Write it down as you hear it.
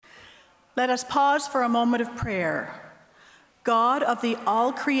Let us pause for a moment of prayer. God of the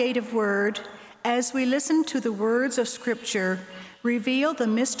all-creative Word, as we listen to the words of Scripture, reveal the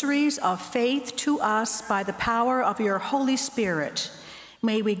mysteries of faith to us by the power of your Holy Spirit.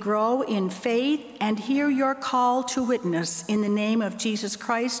 May we grow in faith and hear your call to witness in the name of Jesus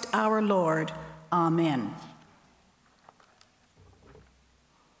Christ our Lord. Amen.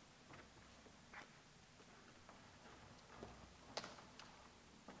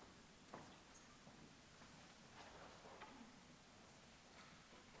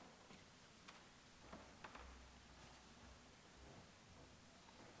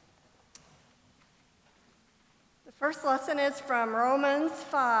 The first lesson is from Romans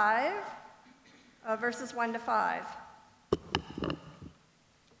 5, verses 1 to 5.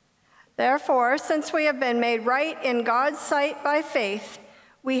 Therefore, since we have been made right in God's sight by faith,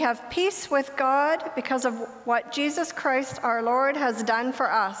 we have peace with God because of what Jesus Christ our Lord has done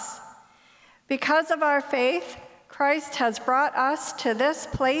for us. Because of our faith, Christ has brought us to this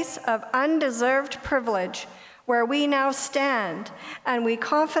place of undeserved privilege, where we now stand, and we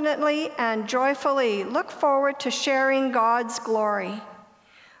confidently and joyfully look forward to sharing God's glory.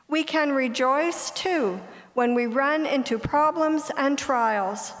 We can rejoice, too, when we run into problems and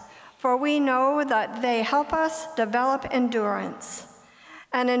trials, for we know that they help us develop endurance.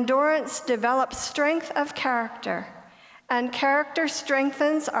 And endurance develops strength of character, and character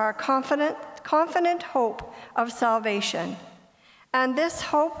strengthens our confident hope of salvation. And this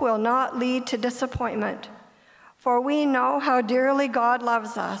hope will not lead to disappointment, for we know how dearly God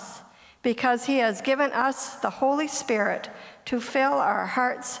loves us, because he has given us the Holy Spirit to fill our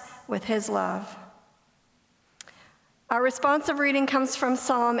hearts with his love. Our responsive reading comes from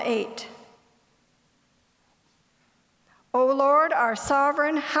Psalm 8. O Lord, our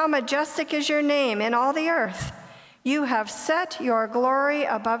sovereign, how majestic is your name in all the earth. You have set your glory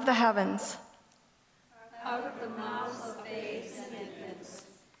above the heavens. Out of the mouths of babes and infants,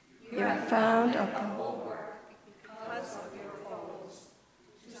 you have found a bulwark because of your foes,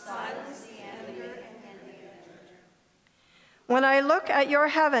 to silence the enemy and the avenger. When I look at your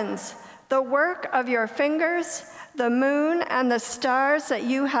heavens, the work of your fingers, the moon and the stars that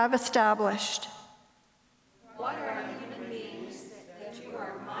you have established. What are human beings that you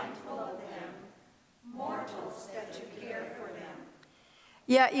are mindful of them, mortals that you care for them?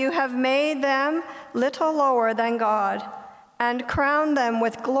 Yet you have made them little lower than God, and crowned them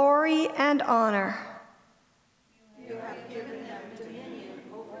with glory and honor. You have given them dominion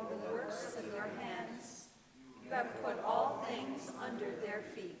over the works of your hands. You have put all things under their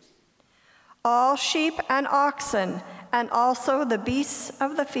feet. All sheep and oxen, and also the beasts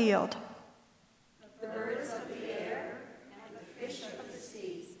of the field. The birds of the air and the fish of the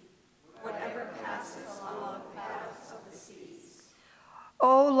sea, whatever passes along paths of the seas.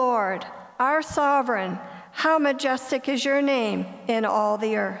 O Lord, our sovereign, how majestic is your name in all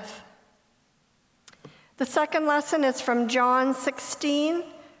the earth. The second lesson is from John 16,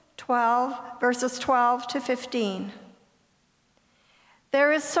 verses 12 to 15.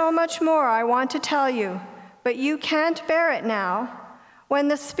 There is so much more I want to tell you, but you can't bear it now. When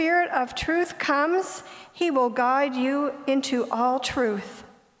the Spirit of truth comes, he will guide you into all truth.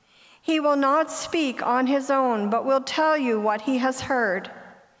 He will not speak on his own, but will tell you what he has heard.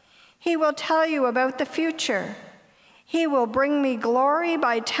 He will tell you about the future. He will bring me glory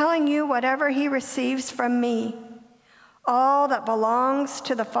by telling you whatever he receives from me. All that belongs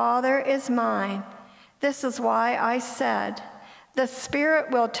to the Father is mine. This is why I said, the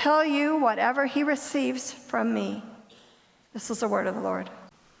Spirit will tell you whatever he receives from me. This is the word of the Lord.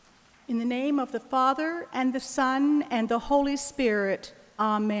 In the name of the Father, and the Son, and the Holy Spirit,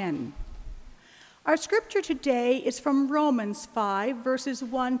 amen. Our scripture today is from Romans 5, verses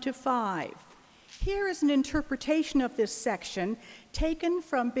 1 to 5. Here is an interpretation of this section taken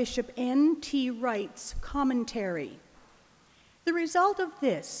from Bishop N.T. Wright's commentary. The result of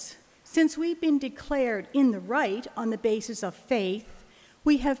this, since we've been declared in the right on the basis of faith,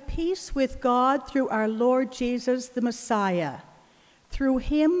 we have peace with God through our Lord Jesus the Messiah. Through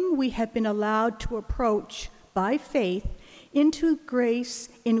him we have been allowed to approach, by faith, into grace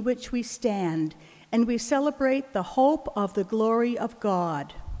in which we stand, and we celebrate the hope of the glory of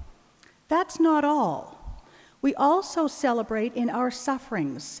God. That's not all. We also celebrate in our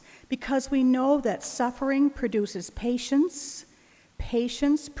sufferings, because we know that suffering produces patience,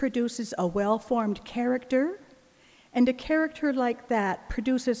 patience produces a well-formed character, and a character like that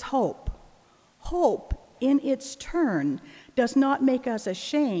produces hope. Hope, in its turn, does not make us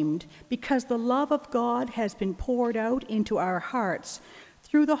ashamed, because the love of God has been poured out into our hearts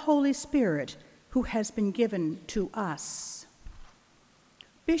through the Holy Spirit who has been given to us.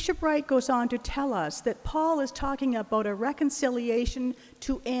 Bishop Wright goes on to tell us that Paul is talking about a reconciliation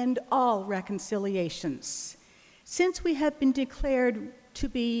to end all reconciliations. Since we have been declared to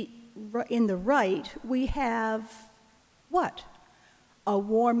be in the right, we have what? A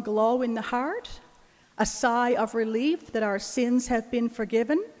warm glow in the heart? A sigh of relief that our sins have been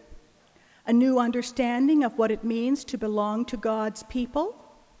forgiven? A new understanding of what it means to belong to God's people?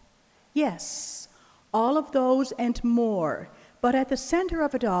 Yes, all of those and more. But at the center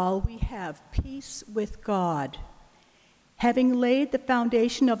of it all, we have peace with God. Having laid the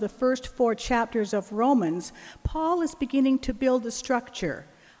foundation of the first 4 chapters of Romans, Paul is beginning to build a structure,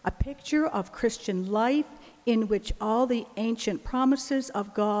 a picture of Christian life in which all the ancient promises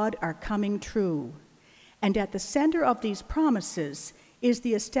of God are coming true. And at the center of these promises is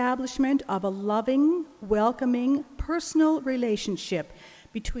the establishment of a loving, welcoming, personal relationship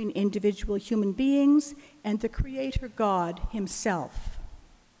between individual human beings and the Creator God Himself.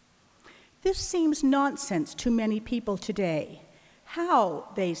 This seems nonsense to many people today. How,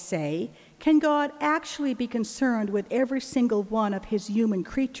 they say, can God actually be concerned with every single one of His human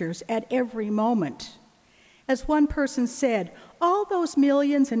creatures at every moment? As one person said, all those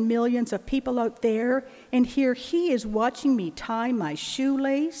millions and millions of people out there, and here He is watching me tie my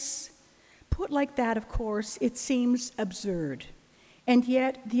shoelace? Put like that, of course, it seems absurd. And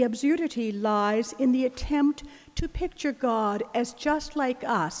yet, the absurdity lies in the attempt to picture God as just like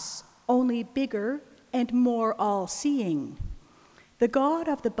us, only bigger and more all-seeing. The God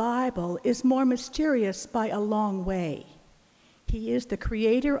of the Bible is more mysterious by a long way. He is the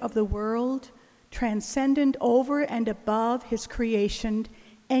creator of the world, transcendent over and above His creation,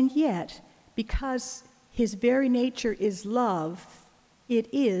 and yet, because His very nature is love, it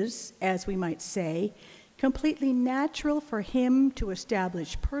is, as we might say, completely natural for Him to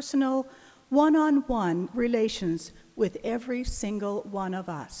establish personal, one-on-one relations with every single one of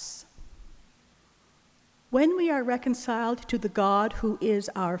us. When we are reconciled to the God who is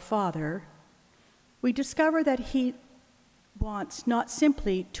our Father, we discover that He wants not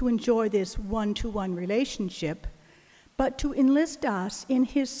simply to enjoy this one-to-one relationship, but to enlist us in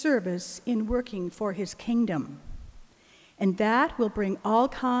His service in working for His kingdom. And that will bring all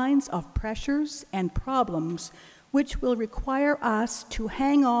kinds of pressures and problems which will require us to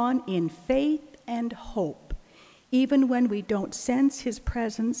hang on in faith and hope, even when we don't sense His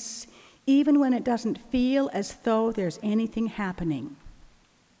presence, even when it doesn't feel as though there's anything happening.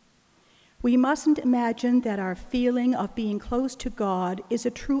 We mustn't imagine that our feeling of being close to God is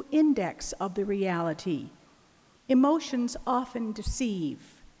a true index of the reality. Emotions often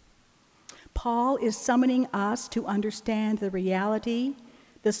deceive. Paul is summoning us to understand the reality,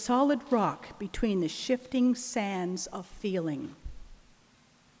 the solid rock between the shifting sands of feeling.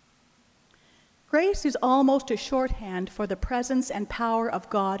 Grace is almost a shorthand for the presence and power of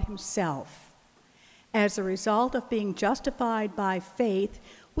God Himself. As a result of being justified by faith,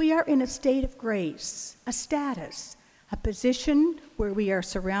 we are in a state of grace, a status, a position where we are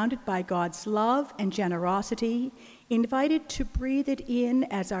surrounded by God's love and generosity, invited to breathe it in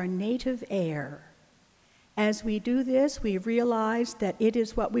as our native air. As we do this, we realize that it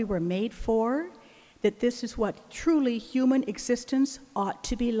is what we were made for, that this is what truly human existence ought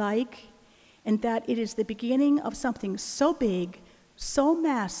to be like, and that it is the beginning of something so big, so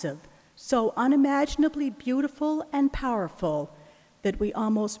massive, so unimaginably beautiful and powerful that we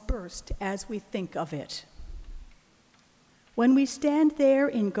almost burst as we think of it. When we stand there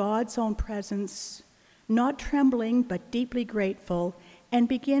in God's own presence, not trembling but deeply grateful, and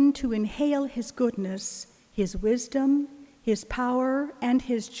begin to inhale His goodness, His wisdom, His power, and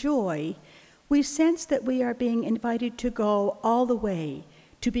His joy, we sense that we are being invited to go all the way,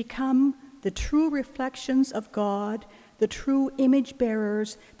 to become the true reflections of God, the true image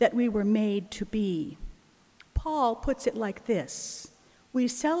bearers that we were made to be. Paul puts it like this: we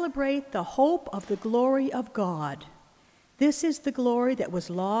celebrate the hope of the glory of God. This is the glory that was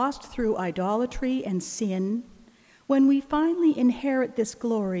lost through idolatry and sin. When we finally inherit this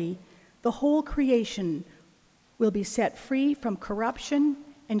glory, the whole creation will be set free from corruption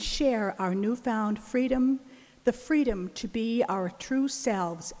and share our newfound freedom, the freedom to be our true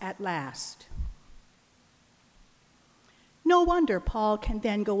selves at last. No wonder Paul can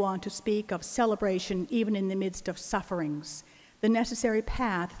then go on to speak of celebration even in the midst of sufferings, the necessary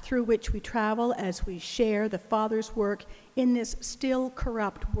path through which we travel as we share the Father's work in this still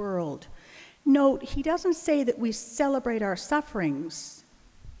corrupt world. Note, he doesn't say that we celebrate our sufferings.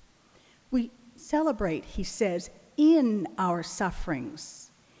 We celebrate, he says, in our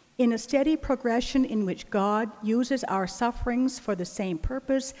sufferings, in a steady progression in which God uses our sufferings for the same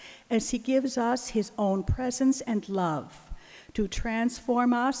purpose as He gives us His own presence and love, to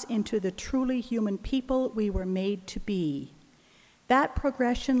transform us into the truly human people we were made to be. That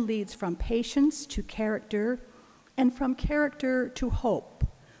progression leads from patience to character, and from character to hope.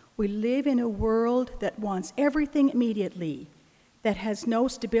 We live in a world that wants everything immediately, that has no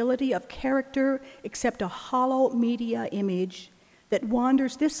stability of character except a hollow media image that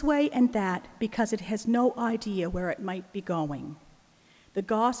wanders this way and that because it has no idea where it might be going. The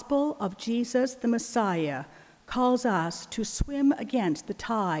gospel of Jesus the Messiah calls us to swim against the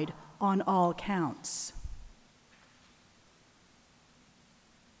tide on all counts.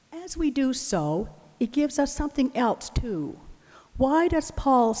 As we do so, it gives us something else too. Why does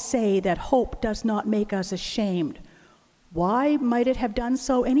Paul say that hope does not make us ashamed? Why might it have done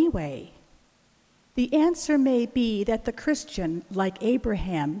so anyway? The answer may be that the Christian, like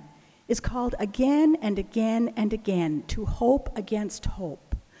Abraham, is called again and again and again to hope against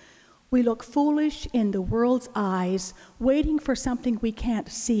hope. We look foolish in the world's eyes, waiting for something we can't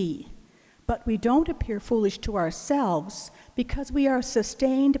see. But we don't appear foolish to ourselves because we are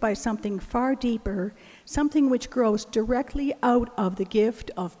sustained by something far deeper, something which grows directly out of the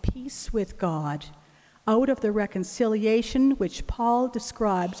gift of peace with God, out of the reconciliation which Paul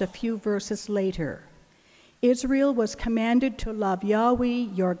describes a few verses later. Israel was commanded to love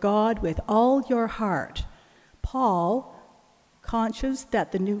Yahweh, your God, with all your heart. Paul, conscious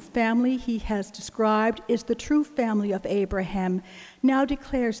that the new family he has described is the true family of Abraham, now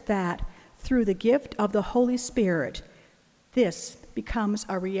declares that, through the gift of the Holy Spirit, this becomes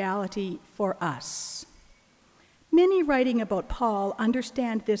a reality for us. Many writing about Paul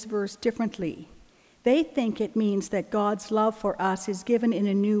understand this verse differently. They think it means that God's love for us is given in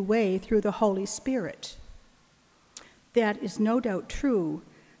a new way through the Holy Spirit. That is no doubt true,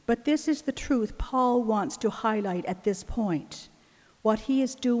 but this is the truth Paul wants to highlight at this point. What he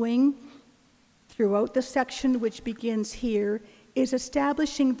is doing throughout the section which begins here is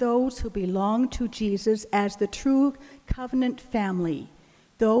establishing those who belong to Jesus as the true covenant family,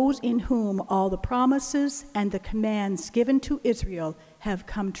 those in whom all the promises and the commands given to Israel have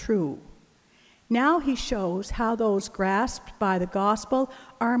come true. Now he shows how those grasped by the gospel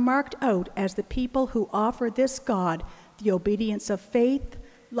are marked out as the people who offer this God the obedience of faith,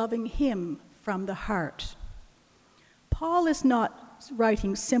 loving him from the heart. Paul is not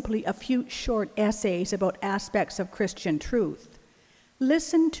writing simply a few short essays about aspects of Christian truth.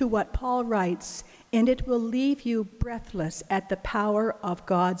 Listen to what Paul writes, and it will leave you breathless at the power of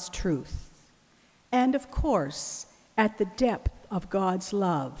God's truth. And of course, at the depth of God's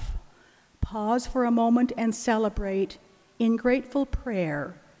love. Pause for a moment and celebrate, in grateful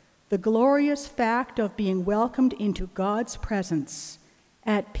prayer, the glorious fact of being welcomed into God's presence,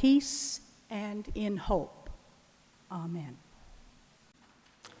 at peace and in hope. Amen.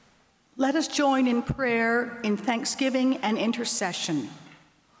 Let us join in prayer, in thanksgiving and intercession.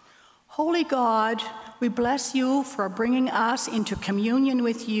 Holy God, we bless you for bringing us into communion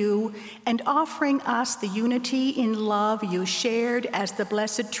with you and offering us the unity in love you shared as the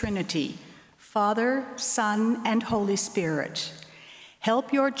Blessed Trinity, Father, Son, and Holy Spirit.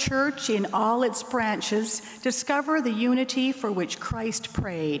 Help your church in all its branches discover the unity for which Christ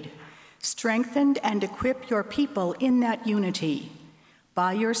prayed. Strengthen and equip your people in that unity.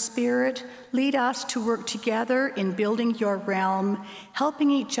 By your Spirit, lead us to work together in building your realm,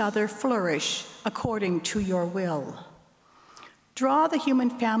 helping each other flourish according to your will. Draw the human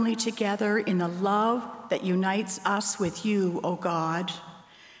family together in the love that unites us with you, O God.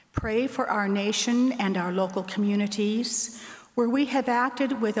 Pray for our nation and our local communities. Where we have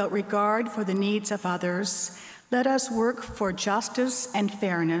acted without regard for the needs of others, let us work for justice and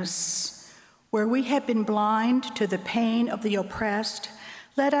fairness. Where we have been blind to the pain of the oppressed,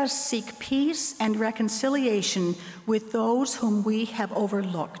 let us seek peace and reconciliation with those whom we have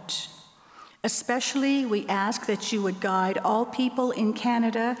overlooked. Especially, we ask that you would guide all people in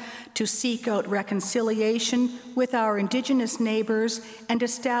Canada to seek out reconciliation with our Indigenous neighbors and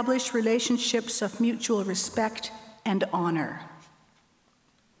establish relationships of mutual respect and honor.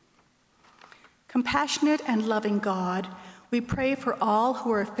 Compassionate and loving God, we pray for all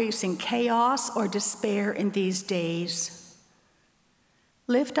who are facing chaos or despair in these days.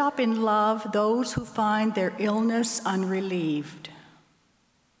 Lift up in love those who find their illness unrelieved.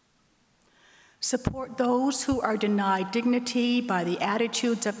 Support those who are denied dignity by the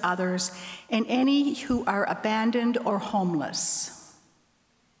attitudes of others and any who are abandoned or homeless.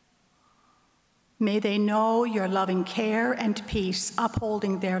 May they know your loving care and peace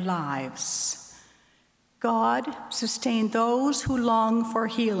upholding their lives. God, sustain those who long for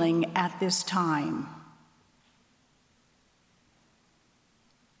healing at this time.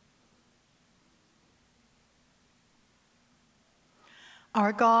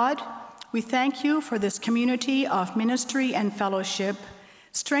 Our God, we thank you for this community of ministry and fellowship.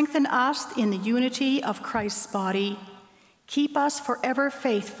 Strengthen us in the unity of Christ's body. Keep us forever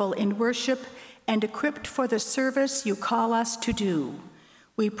faithful in worship and equipped for the service you call us to do.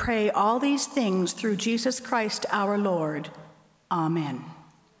 We pray all these things through Jesus Christ our Lord. Amen.